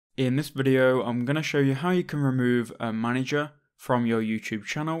In this video, I'm going to show you how you can remove a manager from your YouTube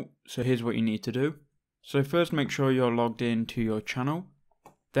channel. So here's what you need to do. So first, make sure you're logged into your channel.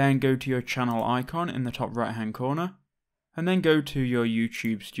 Then go to your channel icon in the top right hand corner. And then go to your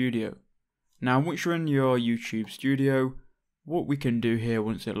YouTube studio. Now once you're in your YouTube studio, what we can do here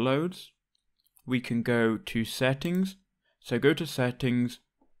once it loads, we can go to settings. So go to settings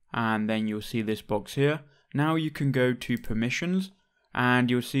and then you'll see this box here. Now you can go to permissions and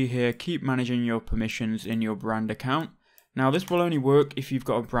you'll see here keep managing your permissions in your brand account. Now this will only work if you've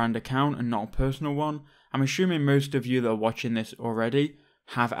got a brand account and not a personal one. I'm assuming most of you that are watching this already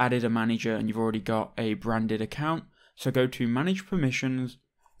have added a manager and you've already got a branded account. So go to manage permissions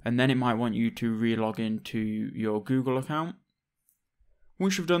and then it might want you to re-log into your Google account.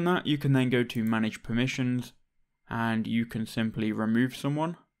 Once you've done that, you can then go to manage permissions and you can simply remove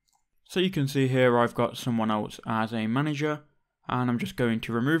someone. So you can see here I've got someone else as a manager and I'm just going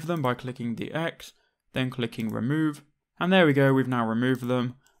to remove them by clicking the X, then clicking remove. And there we go, we've now removed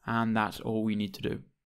them and that's all we need to do.